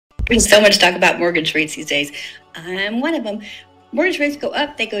There's so much talk about mortgage rates these days. I'm one of them. Mortgage rates go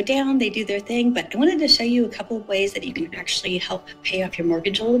up, they go down, they do their thing, but I wanted to show you a couple of ways that you can actually help pay off your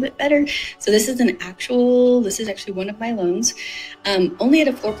mortgage a little bit better. So this is actually one of my loans, only at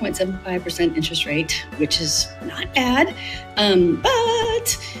a 4.75% interest rate, which is not bad.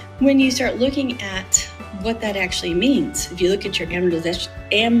 But when you start looking at what that actually means, if you look at your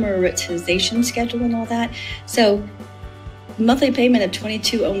amortization schedule and all that, so monthly payment of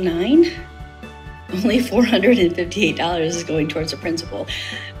 $22.09, only $458 is going towards the principal.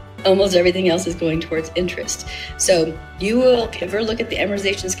 Almost everything else is going towards interest. So you will, if you ever look at the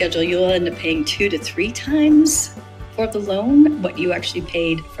amortization schedule, you'll end up paying 2 to 3 times for the loan what you actually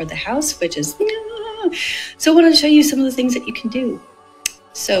paid for the house, which is, so I want to show you some of the things that you can do.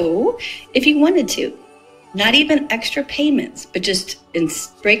 So if you wanted to, not even extra payments, but just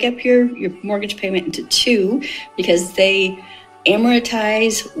break up your mortgage payment into 2, because they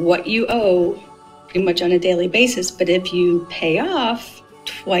amortize what you owe pretty much on a daily basis. But if you pay off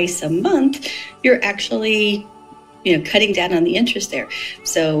twice a month, you're actually, cutting down on the interest there.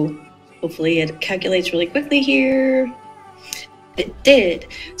 So hopefully it calculates really quickly here. It did.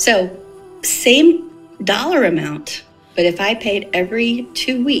 So same dollar amount, but if I paid every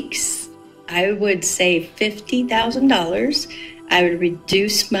 2 weeks, I would save $50,000. I would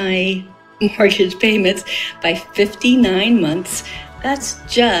reduce my mortgage payments by 59 months. That's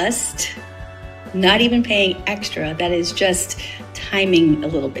just not even paying extra. That is just timing a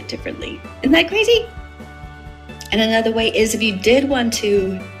little bit differently. Isn't that crazy? And another way is if you did want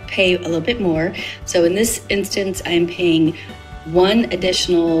to pay a little bit more. So in this instance, I'm paying 1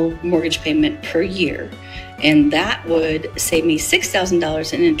 additional mortgage payment per year. And that would save me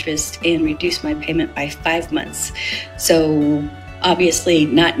 $6,000 in interest and reduce my payment by 5 months. So obviously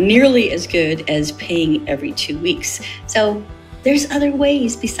not nearly as good as paying every 2 weeks. So there's other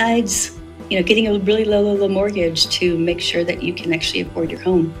ways besides getting a really low mortgage to make sure that you can actually afford your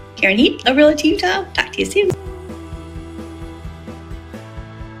home. Karen Heet of Realty Utah. Talk to you soon.